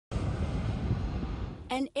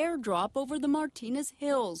an airdrop over the Martinez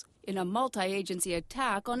Hills in a multi-agency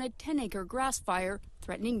attack on a 10-acre grass fire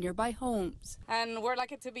threatening nearby homes. And we're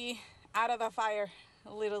lucky to be out of the fire,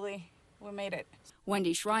 literally. We made it.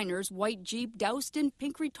 Wendy Schreiner's white Jeep doused in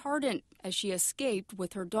pink retardant as she escaped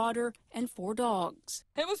with her daughter and 4 dogs.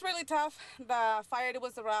 It was really tough. The fire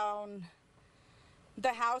was around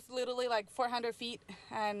the house, literally like 400 feet.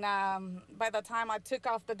 And by the time I took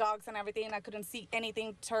off the dogs and everything, I couldn't see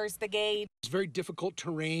anything towards the gate. It's very difficult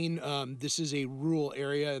terrain. This is a rural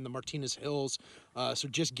area in the Martinez Hills, so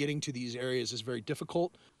just getting to these areas is very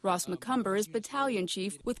difficult. Ross McCumber is battalion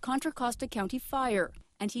chief with Contra Costa County Fire,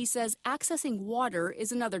 and he says accessing water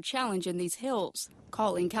is another challenge in these hills,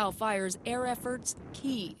 calling CAL FIRE's air efforts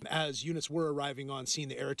key. As units were arriving on scene,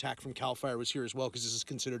 the air attack from CAL FIRE was here as well because this is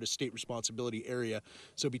considered a state responsibility area.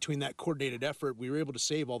 So between that coordinated effort, we were able to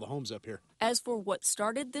save all the homes up here. As for what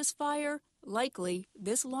started this fire, likely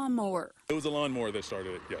this lawnmower. It was a lawnmower that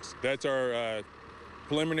started it, yes. That's our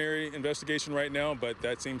preliminary investigation right now, but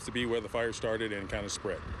that seems to be where the fire started and kind of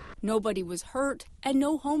spread. Nobody was hurt and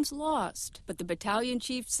no homes lost, but the battalion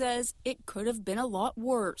chief says it could have been a lot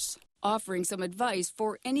worse, offering some advice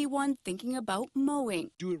for anyone thinking about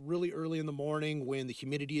mowing. Do it really early in the morning when the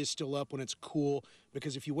humidity is still up, when it's cool,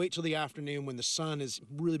 because if you wait till the afternoon when the sun has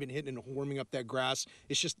really been hitting and warming up that grass,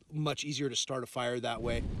 it's just much easier to start a fire that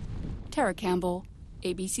way. Tara Campbell,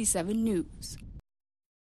 ABC 7 News.